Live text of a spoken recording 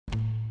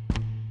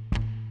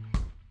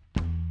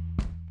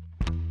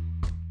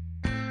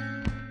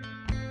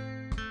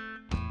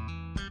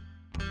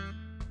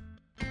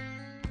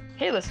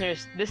Hey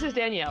listeners, this is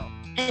Danielle.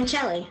 And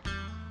Shelley.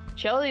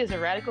 Shelley is a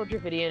radical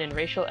Dravidian and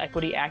racial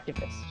equity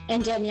activist.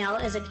 And Danielle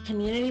is a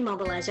community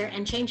mobilizer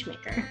and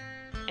changemaker.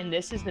 And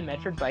this is the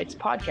Medford Bites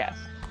podcast.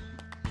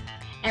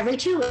 Every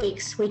 2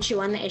 weeks, we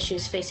chew on the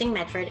issues facing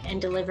Medford and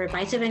deliver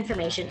bites of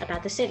information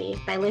about the city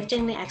by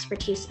lifting the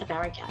expertise of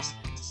our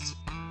guests.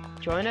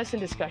 Join us in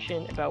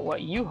discussion about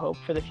what you hope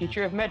for the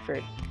future of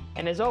Medford.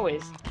 And as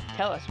always,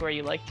 tell us where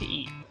you like to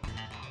eat.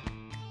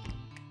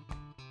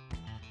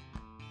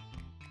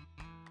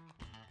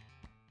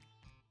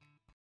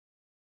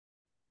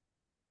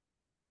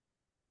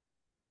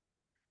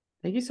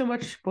 Thank you so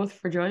much both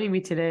for joining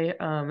me today.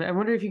 I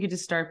wonder if you could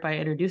just start by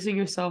introducing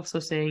yourself, so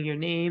saying your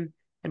name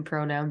and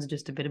pronouns,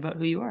 just a bit about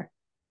who you are.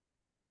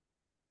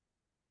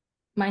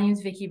 My name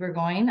is Vicky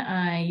Burgoyne.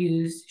 I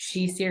use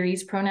she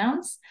series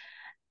pronouns,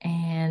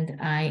 and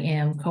I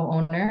am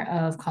co-owner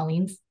of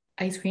Colleen's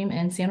Ice Cream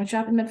and Sandwich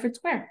Shop in Medford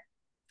Square.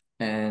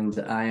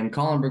 And I am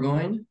Colin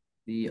Burgoyne,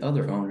 the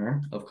other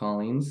owner of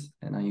Colleen's,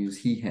 and I use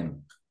he,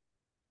 him.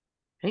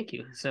 Thank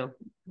you. So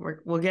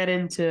we'll get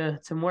into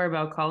more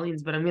about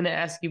Colleen's, but I'm going to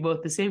ask you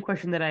both the same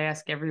question that I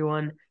ask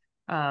everyone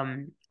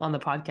on the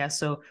podcast.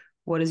 So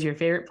what is your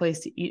favorite place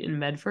to eat in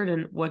Medford,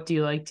 and what do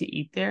you like to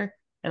eat there?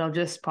 And I'll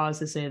just pause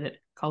to say that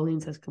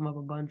Colleen's has come up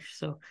a bunch.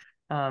 So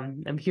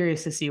I'm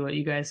curious to see what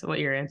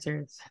your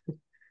answer is.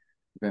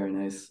 Very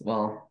nice.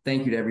 Well,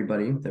 thank you to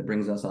everybody that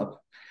brings us up.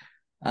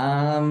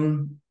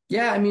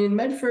 Yeah, I mean, in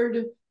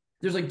Medford,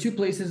 there's like two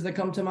places that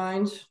come to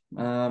mind.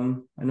 I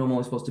know I'm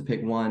only supposed to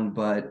pick one,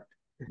 but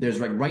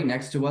there's like right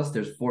next to us,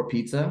 there's Four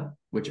Pizza,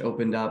 which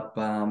opened up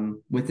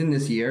within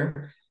this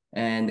year.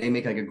 And they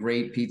make like a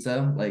great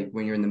pizza, like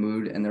when you're in the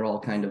mood, and they're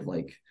all kind of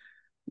like,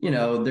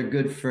 they're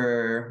good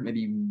for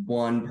maybe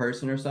one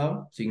person or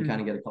so. So you can kind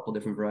of get a couple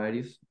different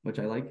varieties, which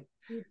I like.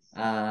 Yes.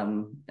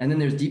 And then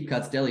there's Deep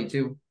Cuts Deli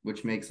too,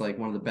 which makes like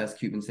one of the best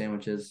Cuban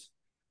sandwiches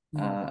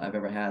I've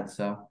ever had.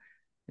 So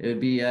it'd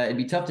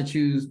be tough to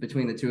choose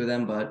between the two of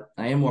them, but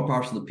I am more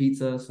partial to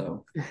pizza,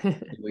 so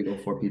we go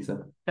for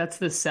pizza. That's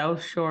the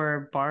South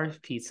Shore bar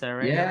pizza,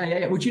 right?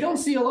 Yeah. Which you don't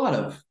see a lot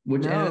of,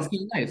 and No. it's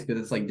kind of nice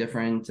because it's like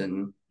different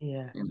and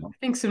Yeah. I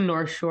think some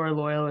North Shore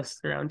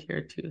loyalists around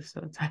here too.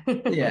 So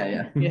it's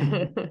yeah.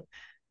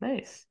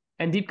 Nice.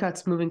 And Deep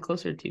Cut's moving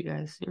closer to you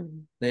guys.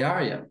 They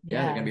are, yeah.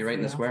 They're gonna be right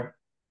in the square.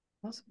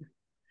 Awesome.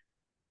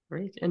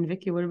 Great. And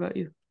Vicky, what about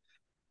you?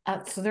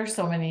 So there's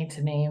so many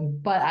to name,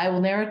 but I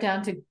will narrow it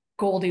down to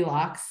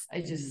Goldilocks.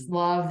 I just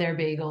love their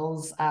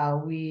bagels.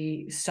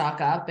 We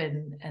stock up,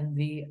 and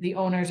the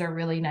owners are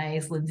really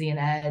nice, Lindsay and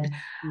Ed.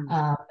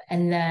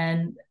 And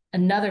then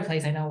another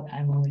place, I know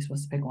I'm only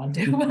supposed to pick one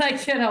too, but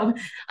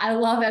I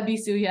love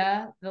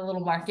Ebisuya, the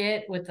little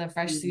market with the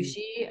fresh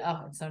sushi.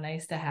 Oh, it's so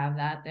nice to have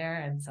that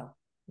there, and so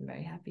I'm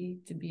very happy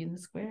to be in the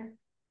square.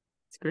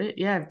 It's great.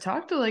 Yeah, I've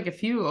talked to like a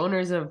few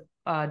owners of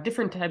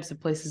different types of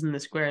places in the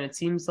square, and it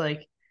seems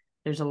like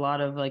there's a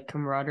lot of like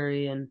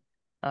camaraderie and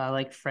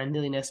like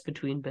friendliness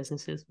between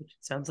businesses, which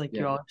it sounds like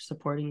you all are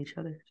supporting each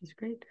other, which is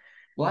great.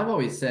 Well, I've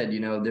always said,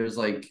 there's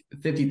like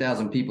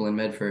 50,000 people in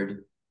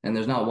Medford, and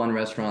there's not one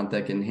restaurant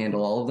that can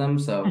handle all of them.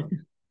 So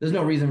there's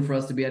no reason for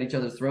us to be at each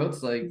other's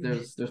throats. Like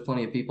there's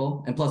plenty of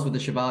people. And plus with the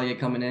Chevalier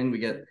coming in, we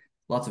get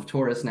lots of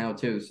tourists now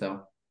too.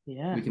 So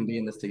we can be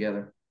in this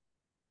together.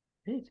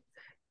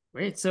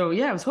 Great. So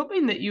I was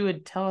hoping that you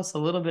would tell us a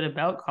little bit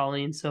about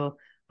Colleen. So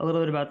a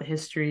little bit about the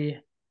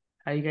history,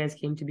 how you guys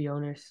came to be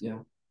owners. Yeah.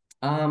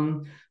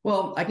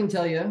 Well, I can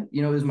tell you,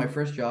 it was my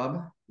first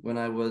job when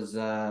I was,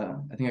 I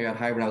think I got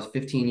hired when I was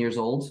 15 years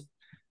old.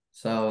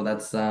 So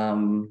that's,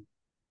 God,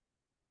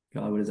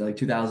 what is it, like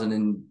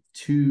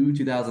 2002,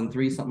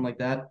 2003, something like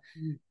that.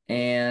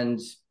 And,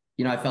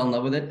 I fell in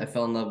love with it. I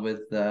fell in love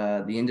with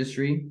the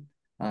industry.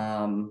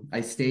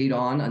 I stayed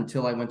on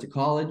until I went to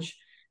college.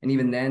 And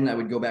even then I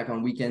would go back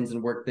on weekends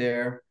and work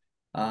there.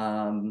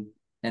 And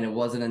it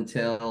wasn't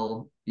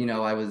until,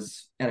 I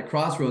was at a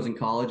crossroads in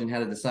college and had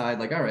to decide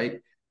like, all right,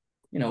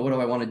 what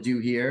do I want to do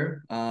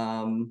here?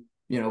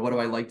 What do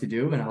I like to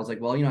do? And I was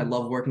like, well, I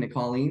love working at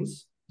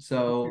Colleen's.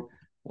 So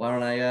why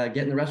don't I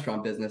get in the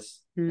restaurant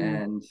business?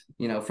 And,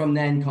 from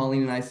then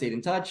Colleen and I stayed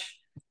in touch,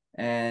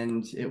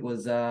 and it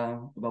was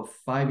about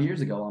 5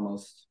 years ago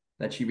almost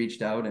that she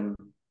reached out, and,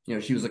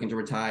 she was looking to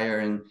retire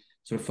and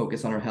sort of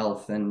focus on her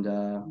health. And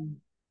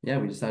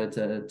we decided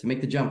to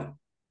make the jump.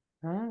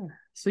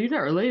 So you're not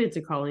related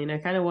to Colleen. I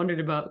kind of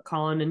wondered about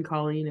Colin and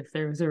Colleen, if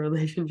there was a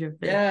relationship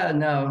there. Yeah,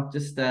 no,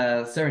 just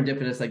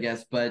serendipitous, I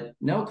guess. But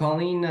no,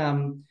 Colleen,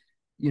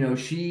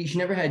 she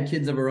never had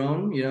kids of her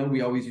own.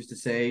 We always used to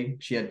say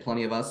she had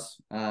plenty of us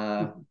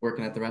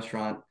working at the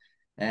restaurant.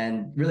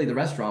 And really the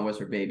restaurant was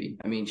her baby.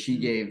 I mean, she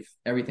gave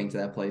everything to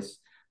that place.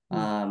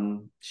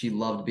 She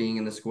loved being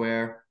in the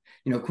square.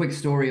 Quick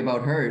story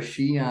about her.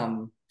 She,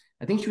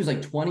 I think she was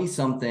like 20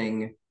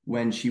 something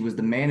when she was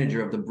the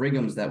manager of the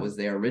Brigham's that was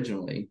there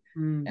originally.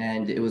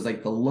 And it was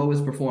like the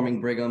lowest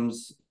performing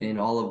Brigham's in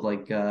all of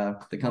like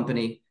the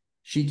company.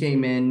 She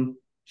came in,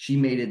 she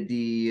made it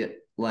the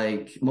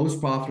like most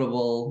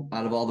profitable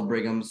out of all the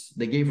Brigham's.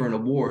 They gave her an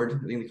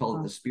award. I think they call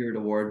it the Spirit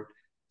Award.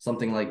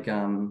 something like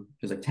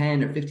it was like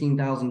 $10,000 or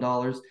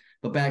 $15,000.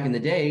 But back in the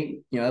day,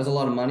 that was a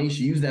lot of money.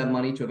 She used that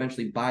money to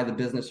eventually buy the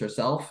business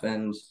herself.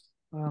 And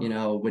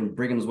Wow. when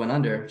Brigham's went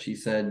under, she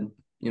said,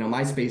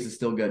 my space is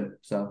still good,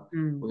 so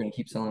we're gonna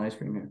keep selling ice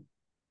cream here.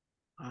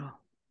 Wow.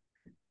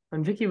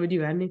 And Vicky, would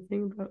you add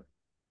anything about?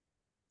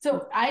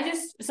 So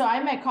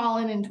I met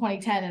Colin in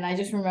 2010, and I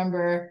just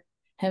remember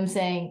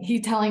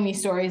he telling me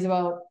stories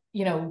about,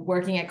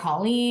 working at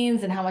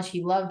Colleen's and how much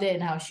he loved it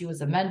and how she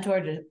was a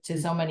mentor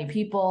to so many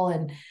people,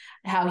 and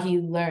how he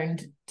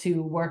learned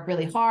to work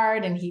really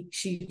hard, and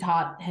she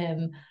taught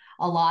him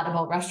a lot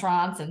about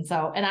restaurants. And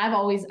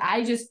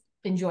I just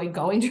enjoy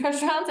going to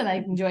restaurants, and I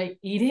enjoy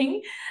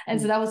eating. And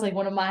so that was like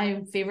one of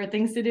my favorite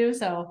things to do.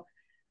 So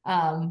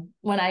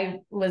when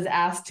I was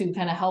asked to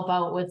kind of help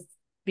out with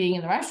being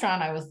in the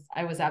restaurant,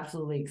 I was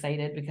absolutely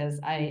excited,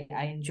 because I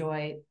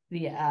enjoy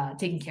the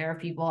taking care of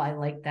people. I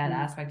like that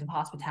aspect of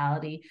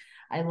hospitality.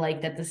 I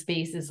like that the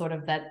space is sort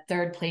of that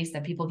third place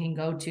that people can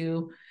go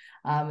to,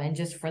 and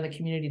just for the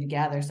community to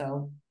gather.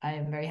 So I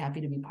am very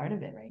happy to be part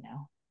of it right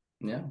now.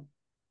 Yeah.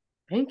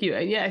 Thank you.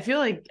 Yeah, I feel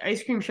like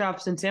ice cream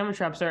shops and sandwich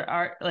shops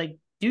are like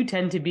do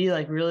tend to be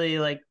like really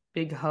like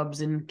big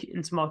hubs in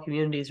small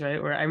communities,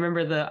 right? Where I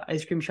remember the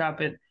ice cream shop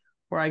at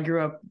where I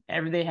grew up,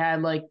 they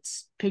had like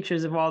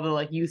pictures of all the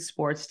like youth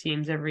sports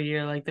teams every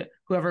year, like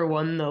whoever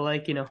won the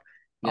like all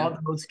Yeah.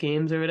 those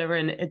games or whatever,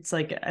 and it's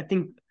like I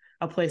think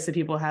a place that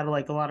people had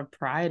like a lot of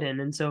pride in,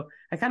 and so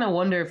I kind of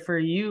wonder for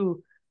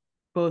you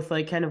both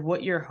like kind of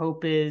what your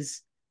hope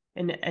is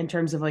in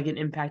terms of like an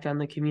impact on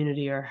the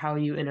community or how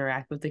you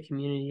interact with the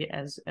community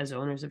as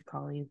owners of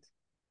Colleen's.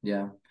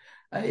 Yeah.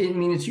 I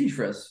mean, it's huge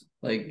for us.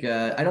 Like,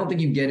 I don't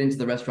think you get into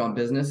the restaurant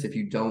business if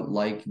you don't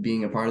like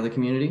being a part of the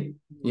community.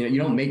 You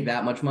don't make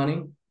that much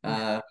money.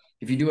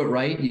 If you do it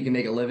right, you can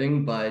make a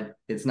living, but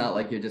it's not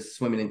like you're just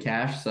swimming in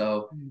cash.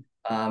 So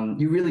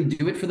you really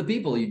do it for the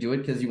people. You do it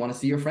because you want to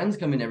see your friends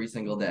come in every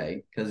single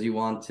day, because you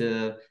want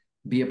to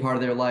be a part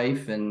of their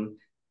life and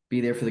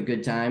be there for the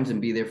good times and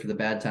be there for the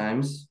bad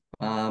times.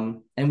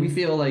 And we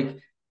feel like,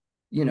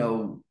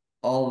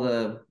 all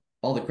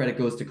the credit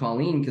goes to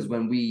Colleen, because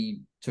when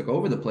we took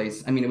over the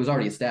place, I mean, it was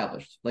already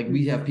established. Like,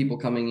 we have people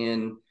coming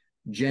in,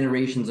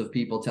 generations of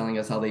people telling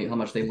us how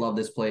much they love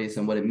this place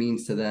and what it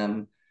means to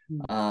them.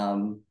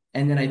 And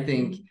then I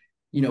think,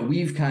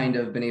 we've kind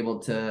of been able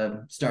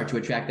to start to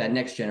attract that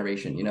next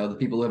generation, the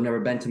people who have never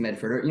been to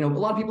Medford, or, a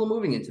lot of people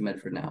moving into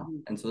Medford now.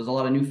 And so there's a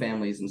lot of new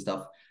families and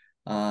stuff.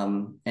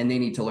 And they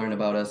need to learn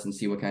about us and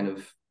see what kind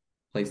of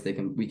place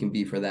we can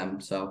be for them.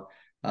 So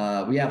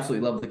we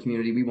absolutely love the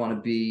community. We want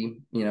to be,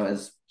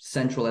 as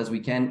central as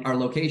we can. Our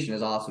location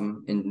is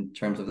awesome in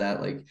terms of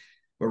that. Like,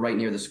 we're right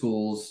near the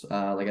schools.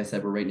 Like I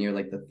said, we're right near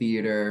like the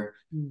theater,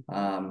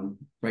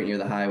 right near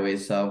the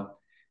highways. So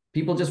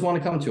people just want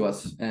to come to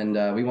us, and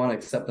we want to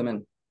accept them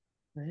in.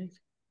 Right.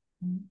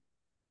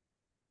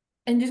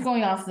 And just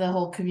going off the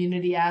whole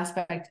community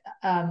aspect,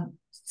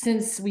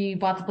 since we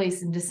bought the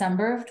place in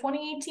December of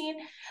 2018,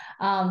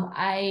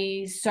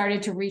 I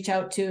started to reach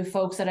out to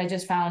folks that I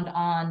just found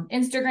on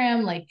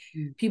Instagram, like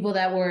people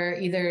that were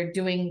either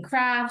doing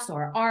crafts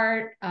or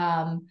art,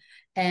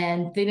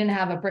 and they didn't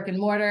have a brick and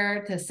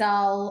mortar to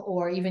sell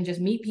or even just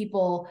meet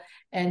people.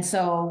 And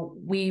so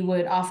we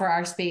would offer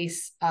our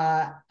space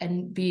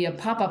and be a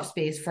pop-up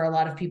space for a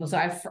lot of people. So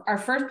our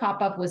first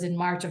pop-up was in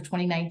March of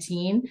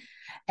 2019.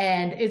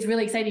 And it's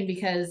really exciting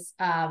because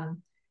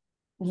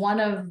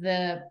one of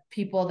the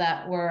people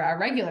that were our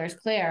regulars,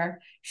 Claire,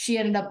 she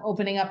ended up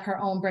opening up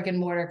her own brick and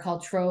mortar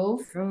called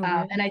Trove. And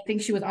I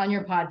think she was on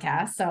your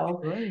podcast.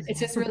 So it's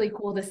just really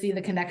cool to see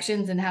the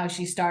connections and how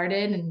she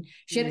started. And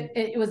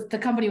the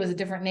company was a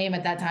different name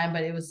at that time,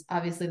 but it was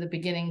obviously the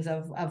beginnings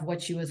of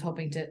what she was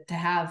hoping to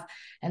have.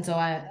 And so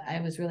I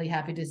was really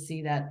happy to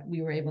see that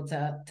we were able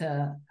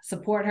to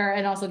support her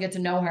and also get to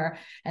know her.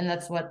 And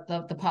that's what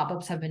the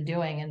pop-ups have been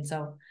doing. And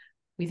so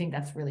we think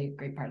that's really a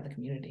great part of the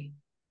community.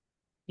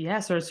 Yeah,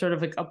 so it's sort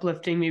of like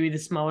uplifting maybe the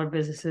smaller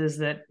businesses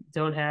that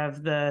don't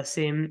have the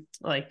same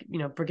like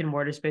brick and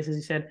mortar space, as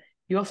you said.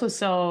 You also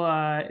sell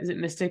is it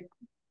Mystic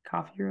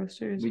Coffee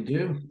Roasters? We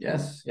do,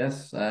 yes.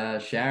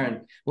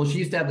 Sharon. Well, she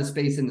used to have the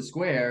space in the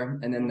square,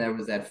 and then there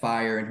was that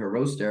fire in her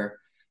roaster.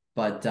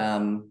 But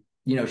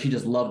she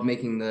just loved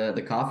making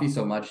the coffee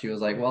so much. She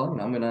was like, well,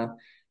 I'm gonna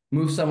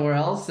move somewhere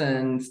else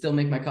and still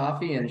make my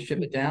coffee and ship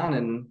it down,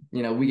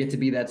 and we get to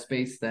be that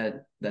space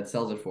that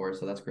sells it for her.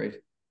 So that's great.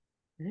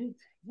 Great.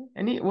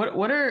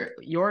 What are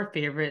your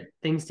favorite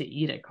things to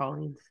eat at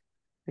Colleen's?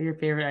 What are your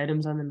favorite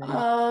items on the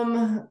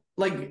menu?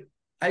 Like,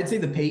 I'd say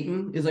the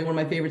Peyton is like one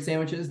of my favorite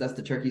sandwiches. That's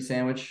the turkey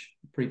sandwich,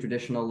 pretty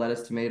traditional: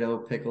 lettuce, tomato,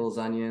 pickles,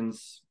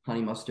 onions,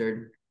 honey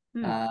mustard,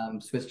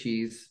 Swiss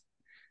cheese.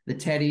 The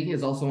Teddy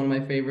is also one of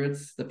my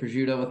favorites. The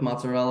prosciutto with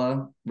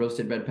mozzarella,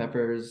 roasted red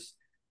peppers,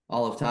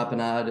 olive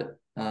tapenade.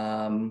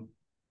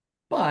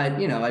 But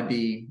I'd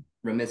be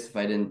remiss if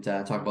I didn't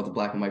talk about the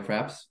black and white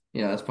fraps.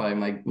 That's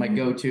probably my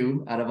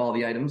go-to out of all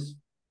the items.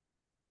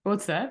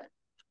 What's that?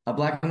 A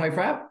black and white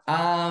frap.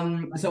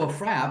 So a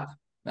frap,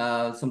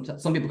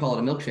 some people call it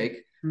a milkshake,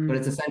 but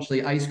it's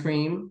essentially ice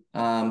cream,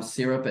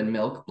 syrup, and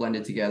milk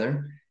blended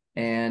together.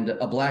 And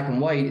a black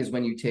and white is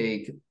when you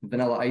take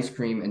vanilla ice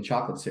cream and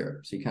chocolate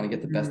syrup. So you kind of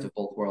get the best of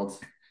both worlds.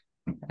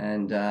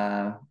 And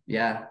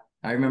yeah,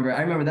 I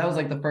remember that was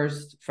like the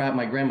first frat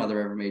my grandmother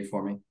ever made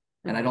for me.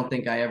 And I don't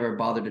think I ever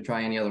bothered to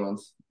try any other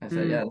ones. I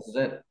said, yeah, this is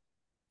it.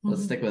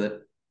 Let's stick with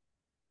it.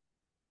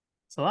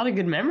 It's a lot of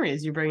good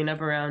memories you're bringing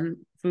up around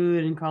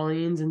food and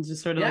Colleen's and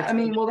just sort of Yeah, like. I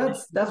mean, well,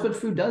 that's what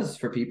food does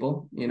for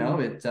people. You know,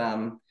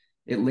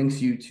 it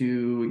links you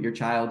to your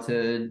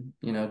childhood,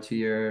 you know, to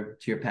your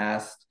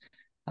past.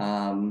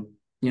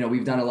 You know,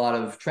 we've done a lot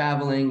of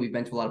traveling. We've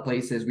been to a lot of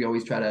places. We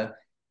always try to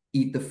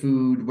eat the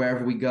food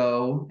wherever we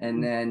go.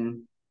 And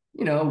then,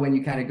 you know, when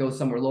you kind of go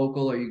somewhere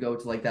local or you go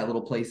to like that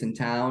little place in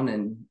town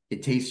and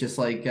it tastes just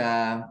like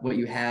what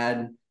you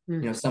had, you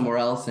know, somewhere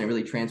else, and it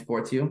really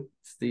transports you.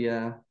 It's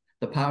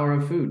the power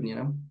of food, you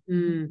know.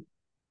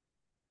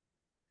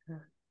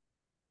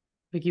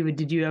 Vicky,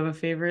 did you have a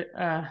favorite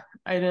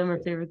item or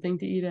favorite thing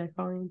to eat at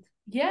Colleen's?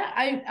 Yeah,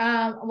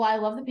 I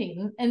love the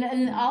Peyton,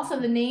 and also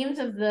the names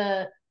of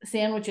the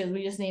sandwiches.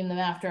 We just named them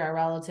after our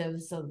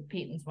relatives. So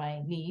Peyton's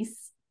my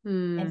niece,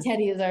 and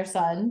Teddy is our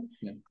son.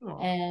 Yeah.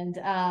 And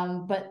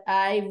but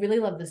I really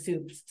love the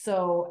soups.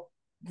 So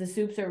the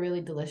soups are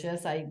really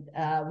delicious.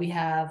 We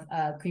have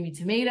creamy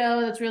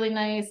tomato that's really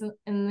nice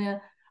in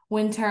the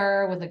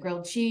winter with the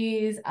grilled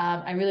cheese.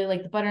 I really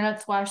like the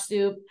butternut squash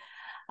soup,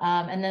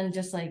 and then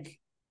just like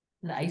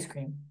the ice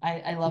cream.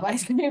 I love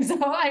ice cream. So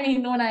I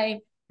mean,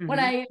 when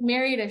I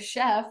married a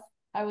chef,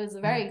 I was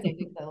very excited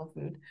because I love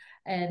food.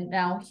 And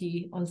now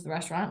he owns the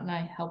restaurant and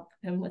I help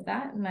him with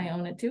that and I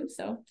own it too.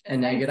 So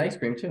and now you get ice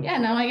cream too. Yeah,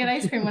 now I get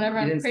ice cream whenever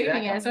I'm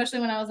craving it,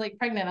 especially when I was like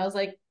pregnant. I was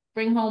like,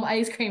 bring home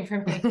ice cream for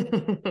me.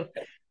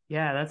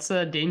 Yeah, that's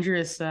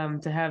dangerous to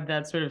have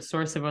that sort of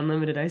source of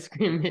unlimited ice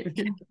cream.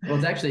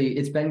 Well,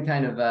 it's been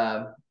kind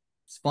of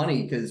it's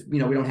funny because, you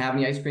know, we don't have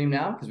any ice cream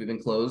now because we've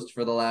been closed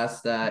for the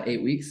last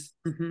 8 weeks.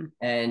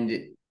 And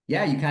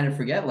yeah, you kind of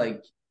forget,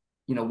 like,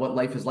 you know, what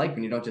life is like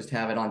when you don't just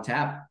have it on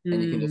tap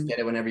and you can just get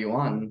it whenever you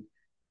want. And,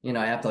 you know,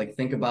 I have to like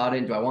think about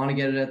it. Do I want to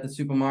get it at the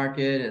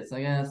supermarket? It's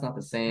like, it's not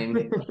the same.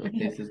 It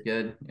tastes as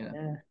good.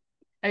 Yeah.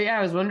 Yeah,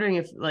 I was wondering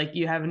if like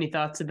you have any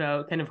thoughts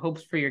about kind of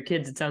hopes for your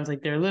kids. It sounds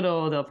like they're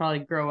little. They'll probably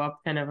grow up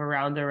kind of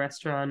around the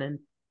restaurant and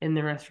in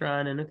the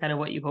restaurant, and kind of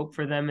what you hope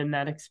for them in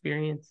that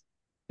experience.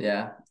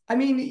 Yeah. I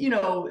mean, you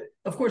know,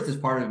 of course, there's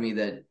part of me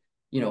that,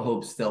 you know,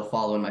 hopes they'll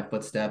follow in my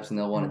footsteps and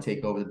they'll want to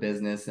take over the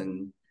business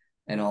and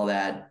all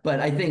that. But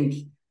I think,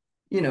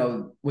 you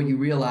know, what you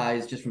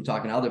realize just from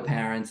talking to other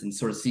parents and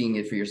sort of seeing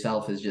it for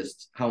yourself is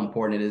just how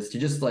important it is to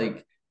just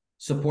like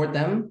support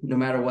them no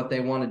matter what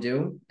they want to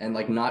do and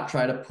like not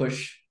try to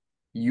push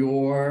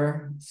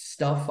your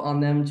stuff on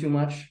them too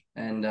much.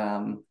 And,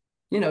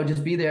 you know,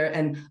 just be there.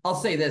 And I'll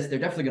say this, they're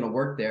definitely going to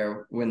work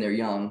there when they're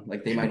young.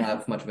 Like they might not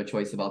have much of a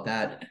choice about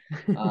that.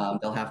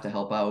 They'll have to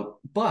help out.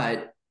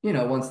 But, you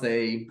know, once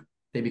they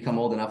become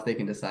old enough, they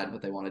can decide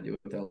what they want to do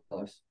with their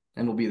lives.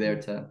 And we'll be there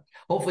to,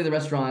 hopefully the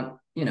restaurant,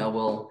 you know,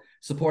 will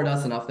support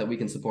us enough that we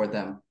can support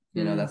them.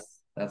 You know,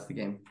 that's the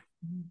game.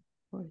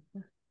 Well,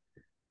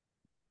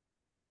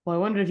 I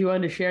wondered if you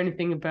wanted to share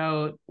anything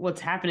about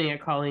what's happening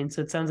at Colleen.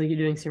 So it sounds like you're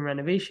doing some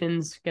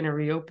renovations, going to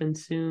reopen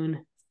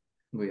soon.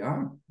 We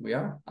are.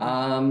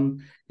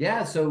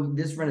 Yeah. So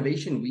this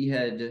renovation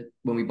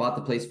when we bought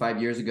the place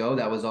 5 years ago,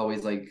 that was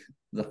always like,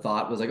 the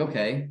thought was like,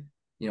 okay,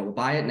 you know, we'll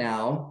buy it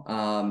now.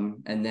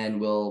 And then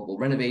we'll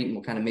renovate and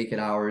we'll kind of make it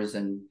ours.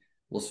 And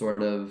we'll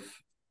sort of,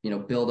 you know,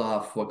 build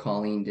off what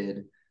Colleen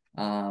did.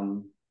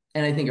 And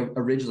I think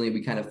originally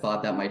we kind of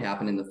thought that might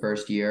happen in the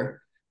first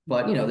year,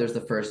 but you know, there's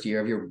the first year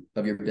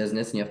of your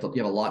business and you have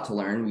a lot to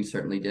learn. We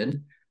certainly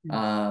did.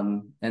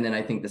 And then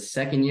I think the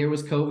second year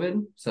was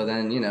COVID. So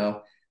then, you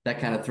know, that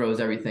kind of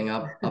throws everything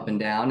up and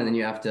down. And then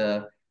you have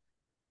to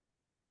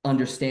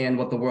understand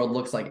what the world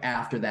looks like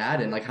after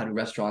that and like how do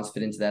restaurants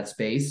fit into that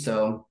space.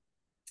 So,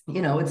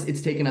 you know,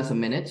 it's taken us a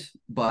minute,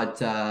 but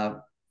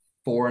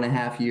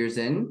 4.5 years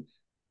in,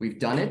 we've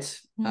done it.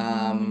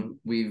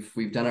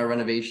 We've done our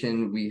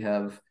renovation. We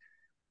have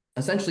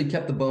essentially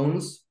kept the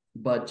bones,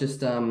 but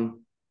just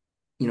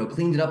you know,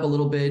 cleaned it up a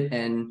little bit.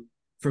 And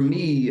for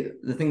me,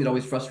 the thing that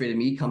always frustrated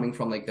me coming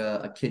from like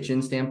a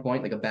kitchen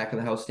standpoint, like a back of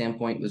the house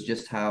standpoint, was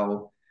just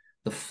how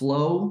the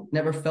flow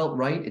never felt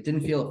right. It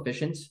didn't feel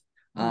efficient.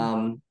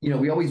 You know,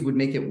 we always would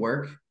make it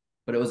work,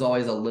 but it was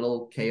always a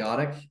little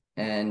chaotic.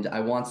 And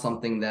I want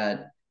something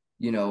that,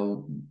 you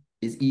know,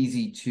 is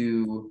easy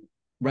to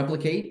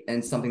replicate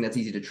and something that's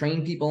easy to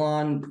train people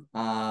on.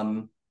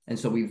 And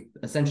so we've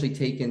essentially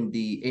taken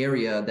the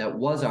area that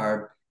was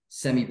our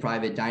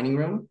semi-private dining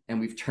room and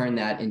we've turned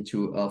that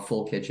into a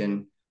full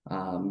kitchen.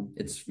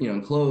 It's, you know,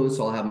 enclosed,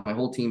 so I'll have my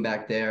whole team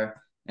back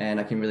there and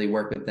I can really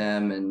work with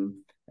them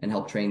and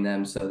help train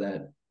them so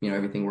that, you know,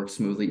 everything works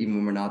smoothly even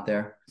when we're not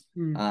there.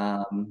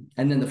 And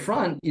then the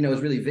front, you know,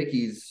 is really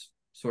Vicky's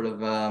sort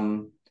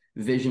of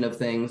vision of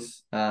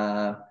things.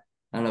 I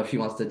don't know if she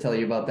wants to tell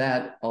you about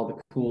that, all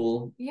the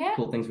cool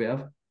things we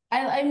have.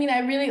 I mean, I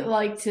really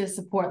like to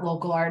support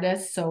local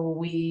artists. So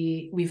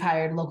we've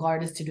hired local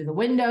artists to do the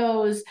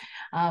windows.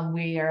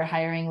 We are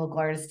hiring local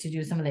artists to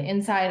do some of the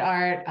inside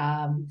art.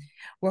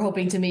 We're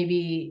hoping to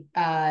maybe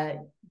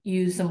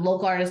use some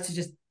local artists to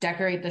just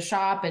decorate the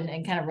shop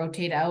and kind of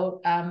rotate out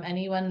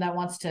anyone that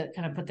wants to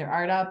kind of put their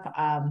art up.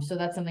 So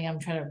that's something I'm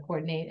trying to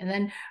coordinate. And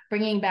then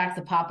bringing back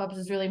the pop-ups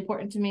is really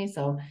important to me.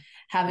 So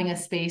having a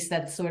space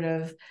that sort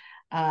of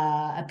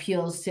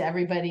appeals to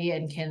everybody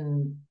and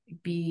can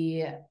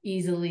be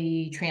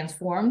easily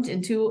transformed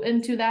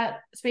into that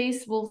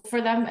space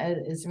for them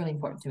is really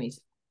important to me. So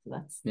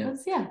that's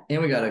yeah.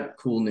 And we got a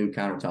cool new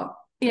countertop.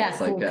 Yeah, it's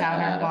cool like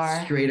counter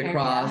bar straight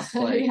across.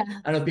 Like yeah.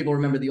 I don't know if people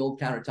remember the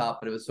old countertop,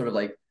 but it was sort of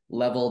like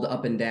leveled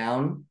up and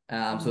down.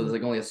 So there's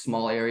like only a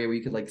small area where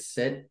you could like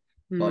sit.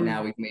 But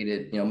now we've made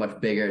it, much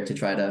bigger to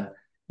try to,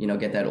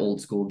 get that old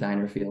school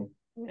diner feel.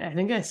 I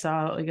think I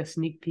saw like a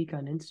sneak peek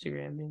on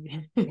Instagram,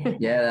 maybe.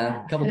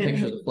 Yeah, a couple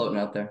pictures are floating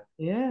out there.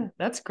 Yeah,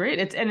 that's great.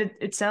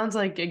 It sounds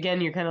like,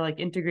 again, you're kind of like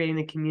integrating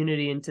the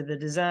community into the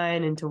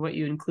design, into what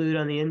you include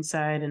on the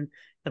inside and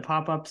the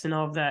pop-ups and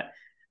all of that.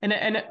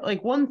 And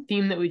like one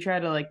theme that we try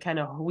to like kind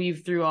of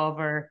weave through all of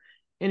our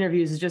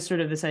interviews is just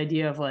sort of this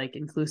idea of like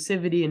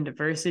inclusivity and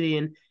diversity.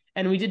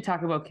 And we did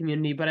talk about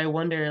community, but I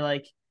wonder,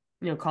 like,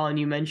 Colin,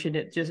 you mentioned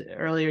it just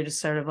earlier,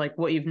 just sort of like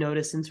what you've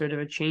noticed in sort of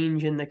a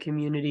change in the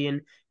community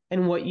and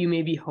what you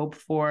maybe hope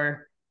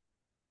for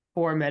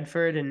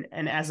Medford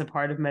and as a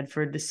part of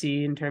Medford to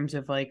see in terms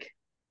of like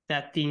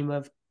that theme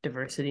of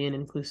diversity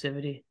and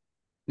inclusivity.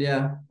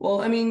 Yeah. Well,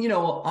 I mean,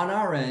 on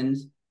our end,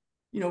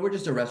 we're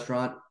just a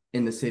restaurant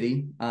in the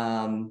city.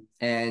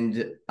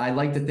 And I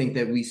like to think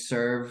that we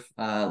serve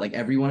like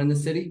everyone in the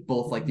city,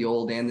 both like the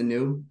old and the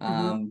new.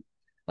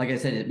 Like I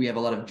said, we have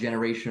a lot of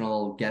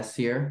generational guests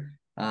here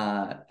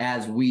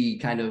as we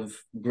kind of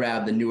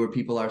grab the newer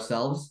people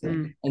ourselves.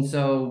 And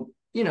so,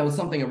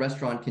 something a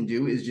restaurant can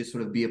do is just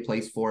sort of be a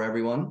place for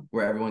everyone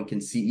where everyone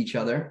can see each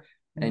other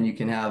and you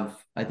can have,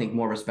 I think,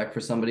 more respect for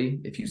somebody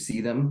if you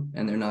see them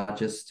and they're not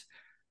just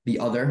the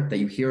other that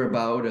you hear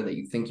about or that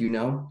you think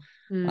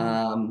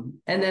And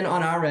then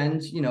on our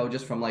end,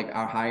 just from like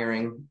our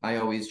hiring, I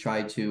always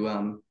try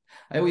to,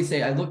 I always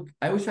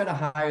try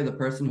to hire the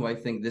person who I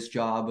think this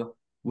job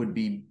would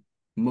be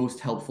most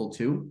helpful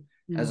to,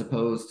 as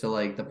opposed to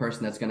like the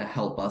person that's going to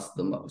help us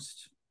the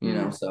most,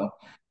 so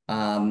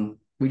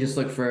we just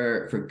look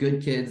for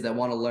good kids that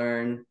want to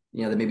learn,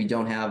 that maybe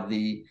don't have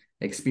the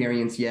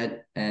experience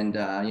yet. And,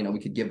 we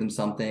could give them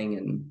something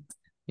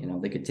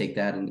and, they could take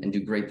that and do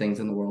great things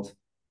in the world.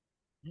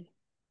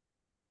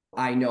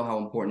 I know how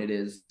important it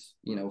is,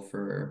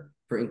 for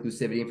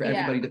inclusivity and for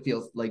everybody to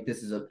feel like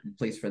this is a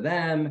place for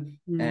them.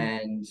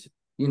 And,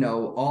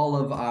 all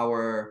of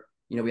our,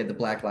 we had the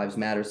Black Lives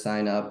Matter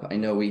sign up. I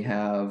know we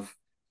have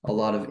a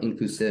lot of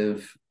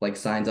inclusive like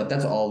signs up.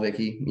 That's all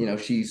Vicky,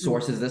 she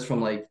sources this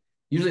from like,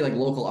 usually like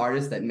local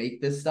artists that make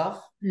this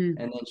stuff. And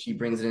then she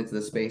brings it into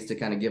the space to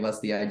kind of give us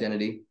the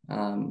identity.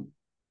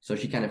 So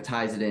she kind of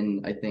ties it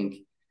in, I think,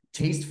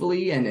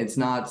 tastefully. And it's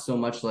not so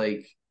much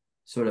like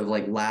sort of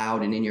like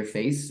loud and in your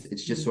face.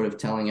 It's just sort of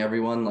telling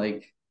everyone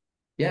like,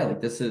 yeah, like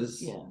this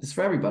is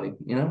for everybody,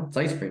 it's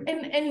ice cream.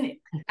 And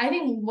I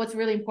think what's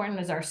really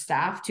important is our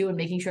staff too, and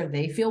making sure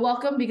they feel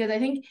welcome, because I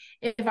think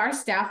if our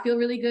staff feel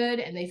really good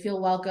and they feel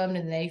welcomed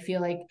and they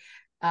feel like,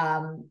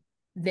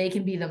 they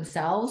can be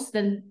themselves,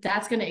 then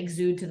that's going to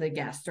exude to the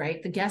guests,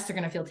 right? The guests are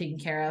going to feel taken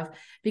care of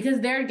because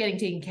they're getting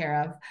taken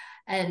care of.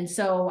 And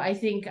so I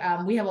think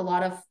we have a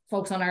lot of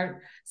folks on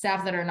our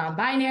staff that are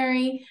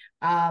non-binary,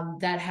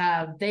 that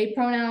have they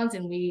pronouns,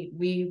 and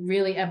we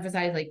really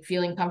emphasize like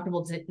feeling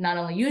comfortable to not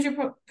only use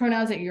your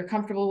pronouns that you're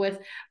comfortable with,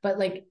 but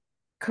like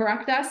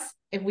correct us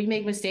if we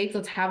make mistakes.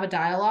 Let's have a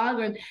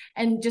dialogue,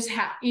 and just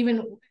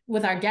even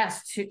with our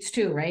guests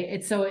too, right?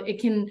 It's so it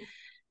can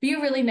be a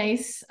really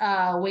nice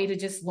way to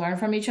just learn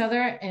from each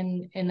other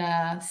in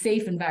a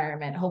safe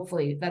environment.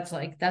 Hopefully that's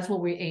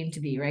what we aim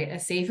to be, right? A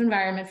safe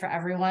environment for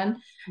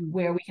everyone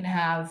where we can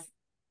have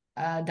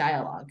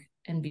dialogue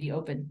and be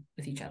open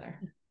with each other.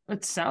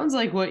 It sounds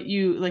like what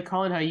you like,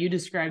 Colin, how you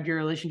described your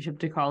relationship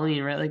to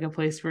Colleen, right? Like a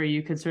place where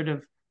you could sort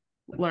of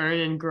learn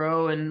and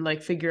grow and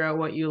like figure out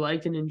what you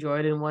liked and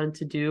enjoyed and wanted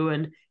to do.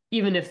 And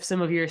even if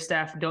some of your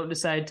staff don't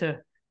decide to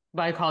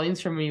buy Colleen's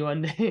from me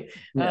one day,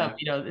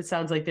 it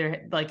sounds like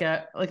they're like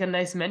a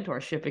nice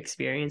mentorship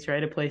experience,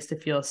 right? A place to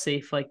feel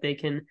safe, like they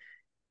can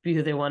be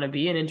who they want to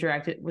be and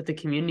interact with the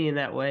community in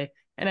that way.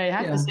 And I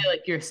have to say,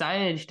 like, your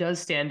signage does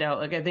stand out.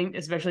 Like, I think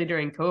especially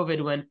during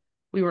COVID when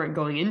we weren't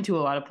going into a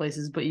lot of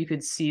places, but you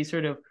could see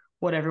sort of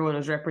what everyone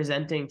was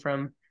representing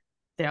from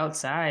the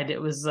outside.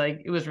 It was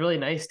really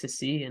nice to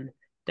see and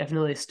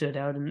definitely stood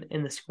out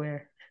in the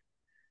square.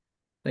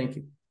 Thank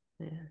you.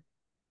 Yeah,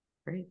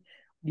 great.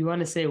 Do you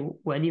want to say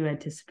when you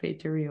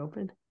anticipate to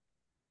reopen?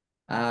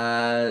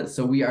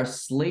 So we are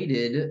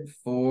slated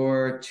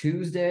for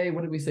Tuesday.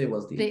 What did we say it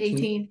was? The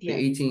 18th. The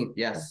 18th,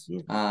 yes.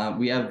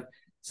 We have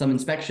some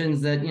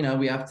inspections that,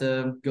 we have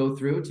to go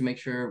through to make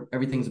sure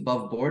everything's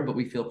above board, but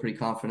we feel pretty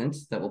confident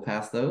that we'll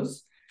pass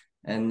those.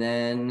 And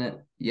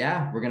then,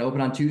 yeah, we're going to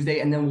open on Tuesday,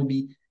 and then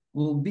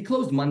we'll be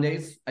closed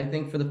Mondays, I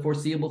think, for the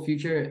foreseeable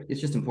future.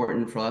 It's just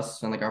important for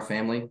us and like our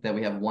family that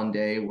we have one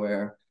day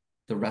where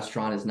the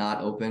restaurant is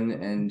not open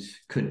and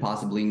could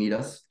possibly need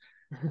us.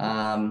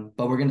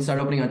 But we're going to start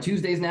opening on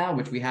Tuesdays now,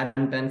 which we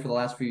hadn't been for the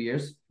last few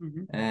years.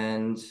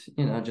 And,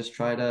 just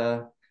try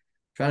to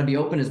be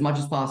open as much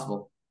as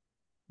possible.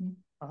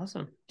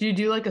 Awesome. Do you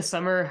do like a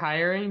summer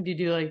hiring? Do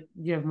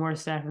you have more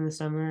staff in the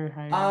summer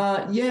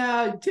hiring?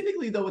 Yeah,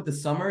 typically though with the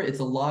summer, it's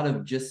a lot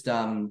of just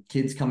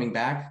kids coming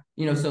back.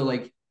 So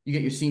like you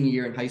get your senior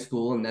year in high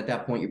school, and at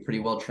that point you're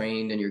pretty well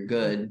trained and you're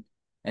good.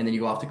 And then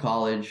you go off to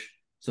college.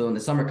 So when the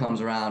summer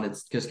comes around,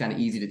 it's just kind of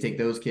easy to take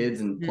those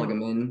kids and plug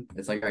them in.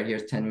 It's like, all right,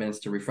 here's 10 minutes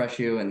to refresh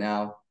you, and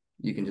now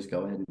you can just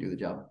go ahead and do the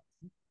job.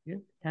 Yeah,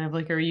 kind of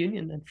like a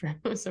reunion then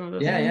for some of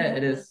those. Yeah,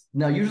 it is.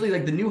 No, usually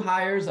like the new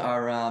hires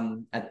are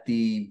at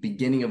the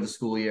beginning of the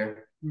school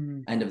year,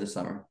 end of the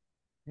summer.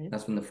 Right.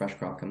 That's when the fresh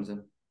crop comes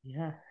in.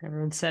 Yeah,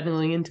 everyone's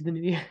settling into the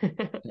new year.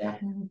 Yeah.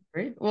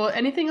 Great. Well,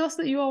 anything else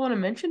that you all want to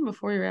mention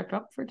before we wrap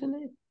up for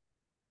tonight?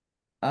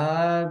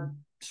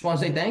 Just want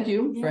to say thank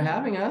you for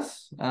having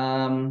us,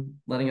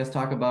 letting us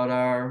talk about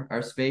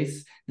our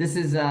space. This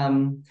is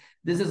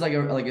like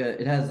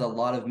it has a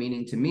lot of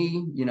meaning to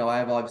me.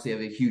 I obviously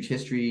have a huge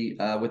history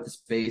with the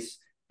space,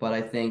 but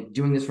I think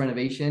doing this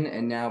renovation,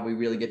 and now we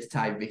really get to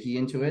tie Vicky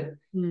into it,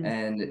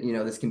 and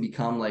this can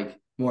become like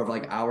more of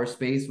like our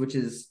space, which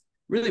is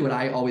really what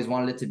I always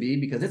wanted it to be,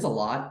 because it's a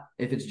lot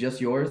if it's just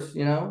yours,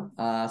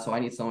 so I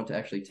need someone to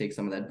actually take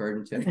some of that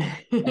burden to,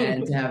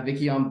 and to have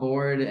Vicky on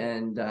board,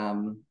 and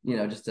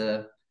just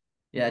to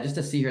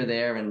see her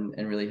there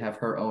and really have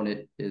her own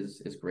it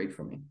is great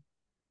for me.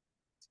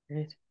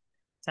 Great.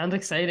 Sounds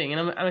exciting,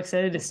 and I'm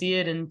excited to see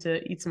it and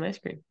to eat some ice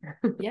cream.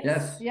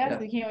 Yes,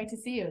 we can't wait to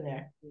see you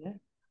there. Yeah.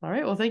 All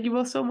right. Well, thank you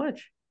both so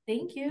much.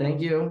 Thank you.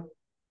 Thank you.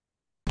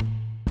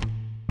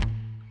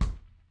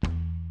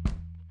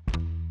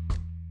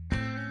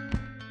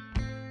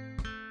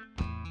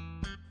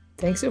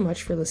 Thanks so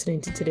much for listening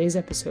to today's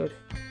episode.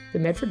 The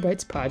Medford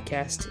Bites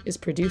podcast is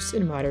produced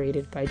and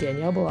moderated by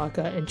Danielle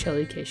Balaka and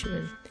Chelly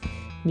Keshaman.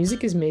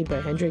 Music is made by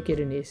Hendrik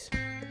Idonis.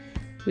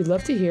 We'd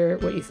love to hear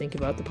what you think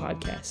about the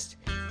podcast.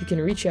 You can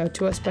reach out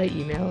to us by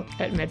email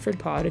at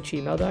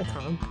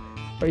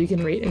medfordpod@gmail.com, or you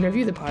can rate and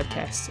review the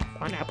podcast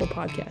on Apple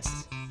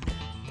Podcasts.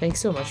 Thanks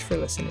so much for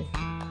listening.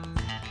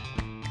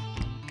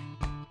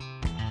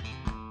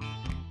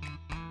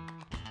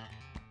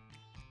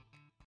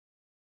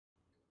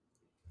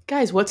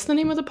 Guys, what's the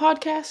name of the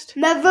podcast?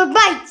 Medford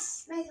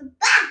Bites. Medford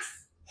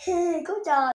Bites. Good job.